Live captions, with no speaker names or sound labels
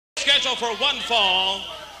Scheduled for one fall.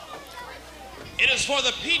 It is for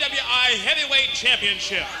the PWI Heavyweight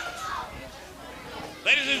Championship.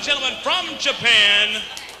 Ladies and gentlemen, from Japan,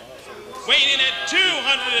 weighing in at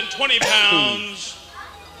 220 pounds,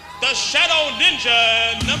 the Shadow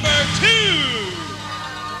Ninja #2.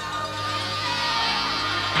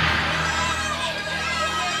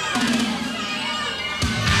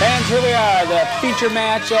 Fans, here we are, the feature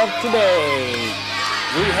match of today.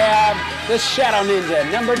 We have the Shadow Ninja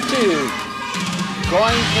 #2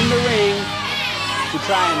 going in the ring to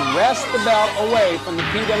try and wrest the belt away from the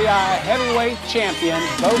PWI Heavyweight Champion,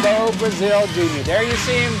 Bobo Brazil Jr. There you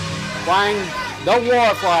see him flying the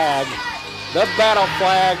war flag, the battle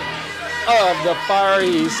flag of the Far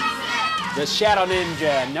East. The Shadow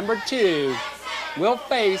Ninja #2 will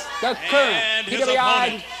face the current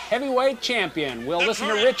PWI Heavyweight Champion. We'll listen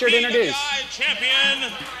to Richard introduce. PWI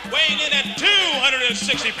Champion, weighing in at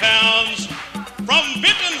 260 pounds, from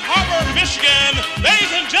Benton Harbor, Michigan,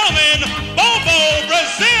 ladies and gentlemen, Bobo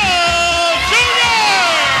Brazil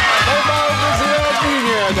Jr. Bobo Brazil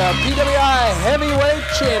Jr., the PWI Heavyweight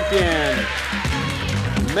Champion,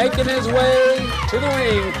 making his way to the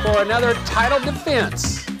ring for another title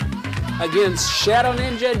defense against Shadow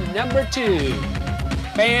Ninja #2.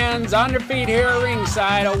 Fans on their feet here at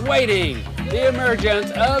ringside awaiting the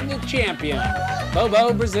emergence of the champion,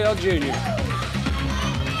 Bobo Brazil Jr.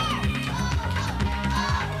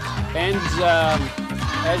 Fans,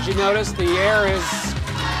 as you notice, the air is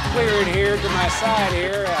cleared here to my side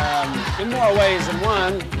here in more ways than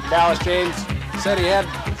one. Dallas James said he had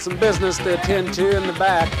some business to attend to in the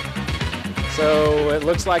back, so it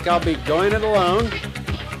looks like I'll be going it alone,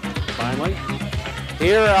 finally.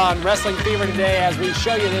 Here on Wrestling Fever today, as we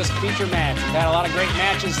show you this feature match. We've had a lot of great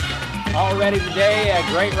matches already today, a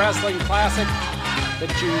great wrestling classic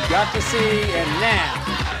that you got to see, and now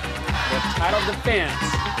the title defense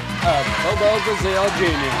of Bobo Brazil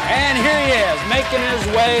Jr. And here he is, making his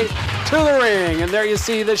way to the ring, and there you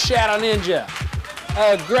see the Shadow Ninja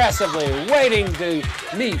aggressively waiting to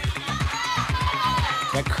meet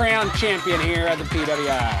the crown champion here at the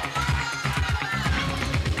PWI.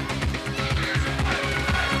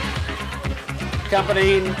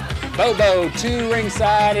 Accompanying Bobo to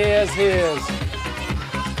ringside is his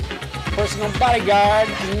personal bodyguard,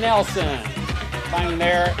 Nelson, finding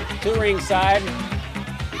there to ringside.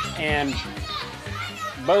 And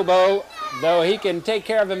Bobo, though he can take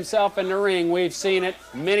care of himself in the ring, we've seen it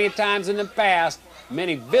many times in the past,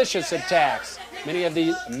 many vicious attacks, many of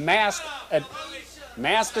the masked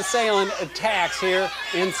assailant attacks here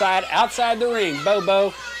outside the ring.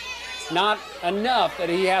 Bobo, not enough that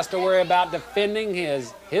he has to worry about defending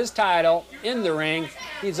his title in the ring.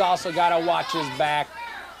 He's also got to watch his back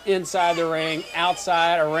inside the ring,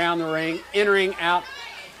 outside, around the ring, entering, out.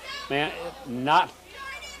 Man, not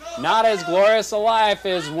as glorious a life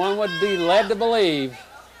as one would be led to believe.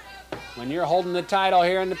 When you're holding the title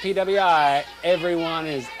here in the PWI, everyone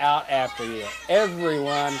is out after you.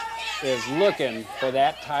 Everyone is looking for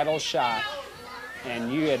that title shot.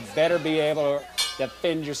 And you had better be able to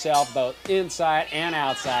defend yourself both inside and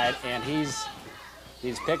outside, and he's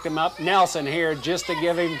picked him up, Nelson, here just to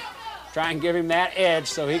try and give him that edge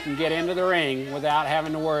so he can get into the ring without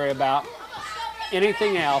having to worry about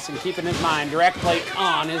anything else and keeping his mind directly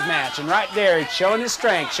on his match. And right there, he's showing his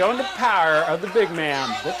strength, showing the power of the big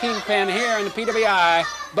man, the kingpin here in the PWI,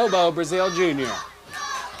 Bobo Brazil Jr.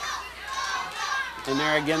 And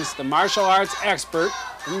there against the martial arts expert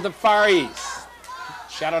from the Far East,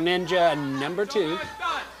 Shadow Ninja #2.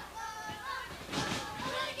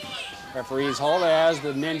 Referee's hold as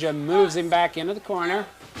the Ninja moves him back into the corner.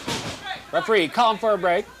 Referee, call him for a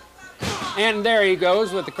break. And there he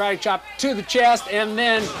goes with the karate chop to the chest and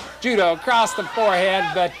then judo across the forehead,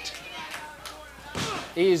 but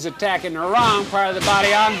he's attacking the wrong part of the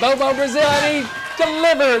body on Bobo Brazil, and he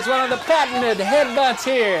delivers one of the patented headbutts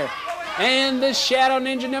here. And the Shadow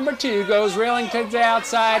Ninja #2 goes reeling to the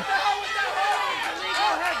outside.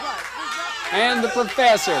 And the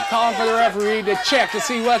professor calling for the referee to check to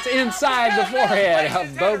see what's inside the forehead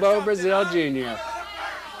of Bobo Brazil Jr.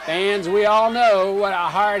 Fans, we all know what a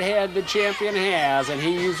hard head the champion has, and he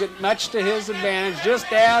used it much to his advantage,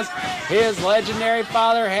 just as his legendary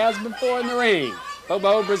father has before in the ring.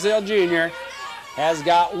 Bobo Brazil Jr. has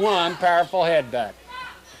got one powerful headbutt.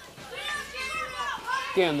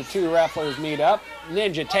 Again, the two wrestlers meet up.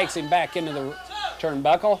 Ninja takes him back into the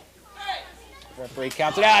turnbuckle. Referee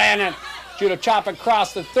counts it out, and a judo chop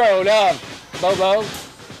across the throat of Bobo.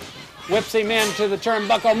 Whips him into the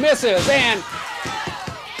turnbuckle, misses, and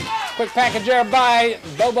quick package there by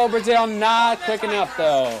Bobo Brazil, not quick enough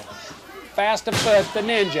though. Fast afoot, the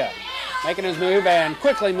Ninja. making his move and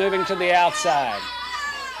quickly moving to the outside.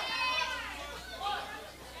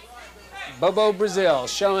 Bobo Brazil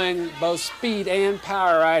showing both speed and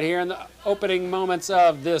power right here in the opening moments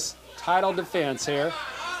of this title defense here.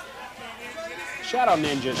 Shadow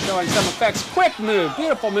Ninja showing some effects. Quick move,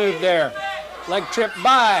 beautiful move there. Leg trip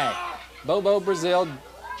by Bobo Brazil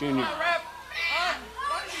Jr.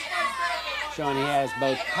 Showing he has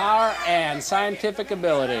both power and scientific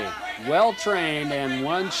ability. Well trained, and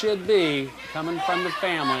one should be coming from the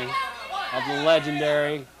family of the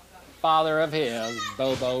legendary father of his,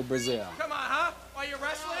 Bobo Brazil. Come on, huh? While you're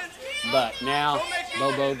wrestling? But now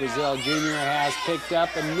Bobo Brazil Jr. has picked up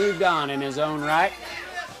and moved on in his own right.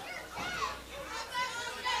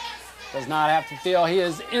 Does not have to feel he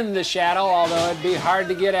is in the shadow, although it'd be hard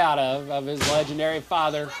to get out of his legendary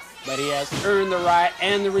father. But he has earned the right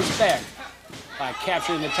and the respect by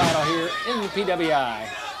capturing the title here in the PWI,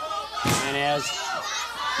 and has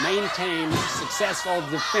maintained successful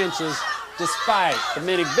defenses despite the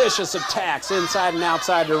many vicious attacks inside and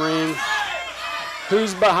outside the ring.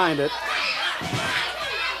 Who's behind it?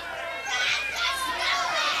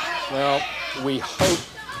 Well, we hope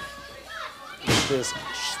that this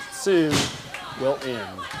soon will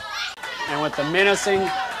end. And with the menacing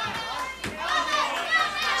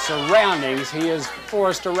surroundings he is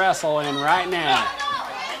forced to wrestle in right now,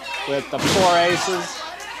 with the four aces,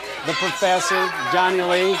 the professor, Johnny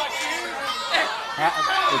Lee,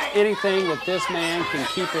 it's anything that this man can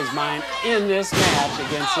keep his mind in this match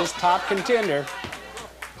against this top contender.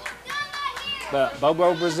 But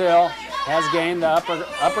Bobo Brazil has gained the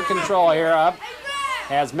upper control here,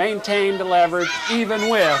 has maintained the leverage even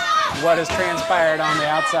with what has transpired on the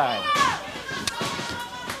outside.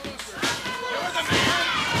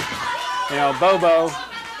 You know, Bobo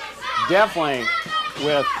definitely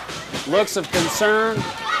with looks of concern,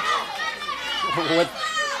 with,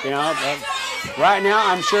 you know, right now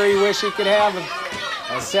I'm sure he wishes he could have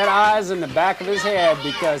a set of eyes in the back of his head,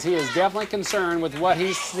 because he is definitely concerned with what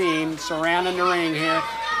he's seen surrounding the ring here.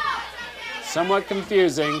 Somewhat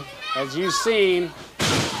confusing, as you've seen,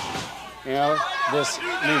 you know, this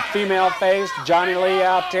new female face, Johnny Lee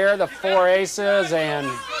out there, the four aces, and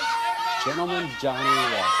Gentleman Johnny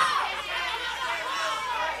Walker.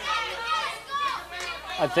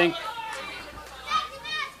 I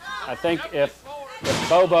think if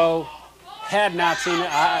Bobo had not seen it,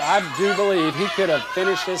 I do believe he could have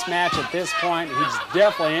finished this match at this point. He's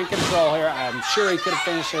definitely in control here. I'm sure he could have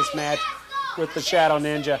finished this match with the Shadow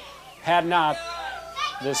Ninja had not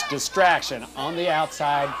this distraction on the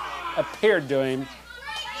outside appeared to him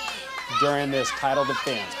during this title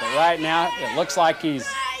defense. But right now, it looks like he's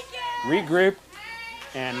regrouped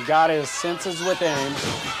and got his senses within him.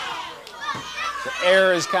 The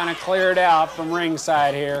air is kind of cleared out from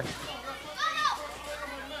ringside here.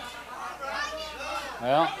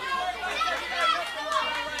 Well,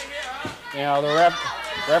 you know, the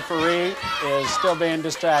referee is still being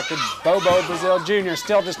distracted. Bobo Brazil Jr.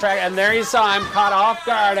 still distracted, and there you saw him caught off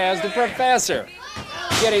guard as the professor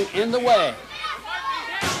getting in the way.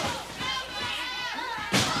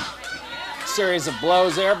 Series of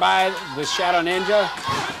blows there by the Shadow Ninja.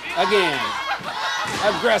 Again,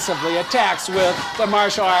 aggressively attacks with the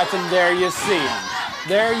martial arts, and there you see him.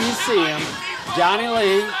 There you see him. Johnny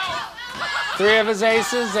Lee, three of his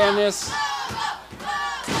aces, and this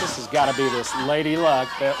has got to be this Lady Luck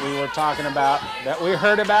that we were talking about, that we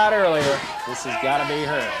heard about earlier. This has got to be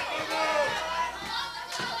her.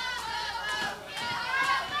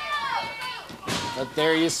 But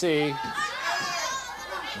there you see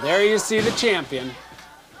the champion.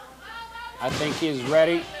 I think he is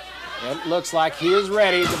ready. It looks like he is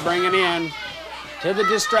ready to bring it in to the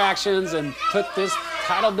distractions and put this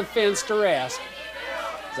title defense to rest.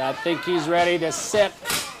 I think he's ready to set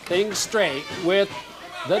things straight with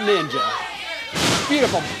the Ninja.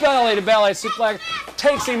 Beautiful belly-to-belly suplex.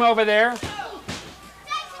 Takes him over there.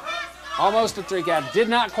 Almost a 3 count. Did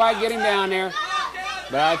not quite get him down there.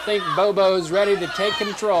 But I think Bobo's ready to take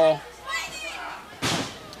control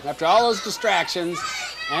after all those distractions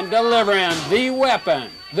and delivering the weapon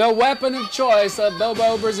of choice of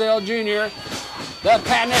Bobo Brazil Jr., the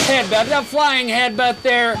patented headbutt, the flying headbutt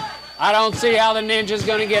there. I don't see how the Ninja's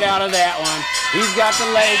going to get out of that one. He's got the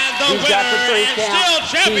leg, he's got the 3 count,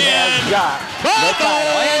 he has got the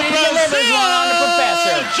title, and he delivers one on the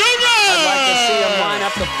professor. I'd like to see him line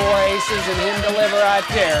up the 4 aces and him deliver right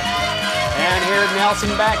there. And here's Nelson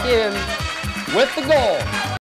back in with the goal.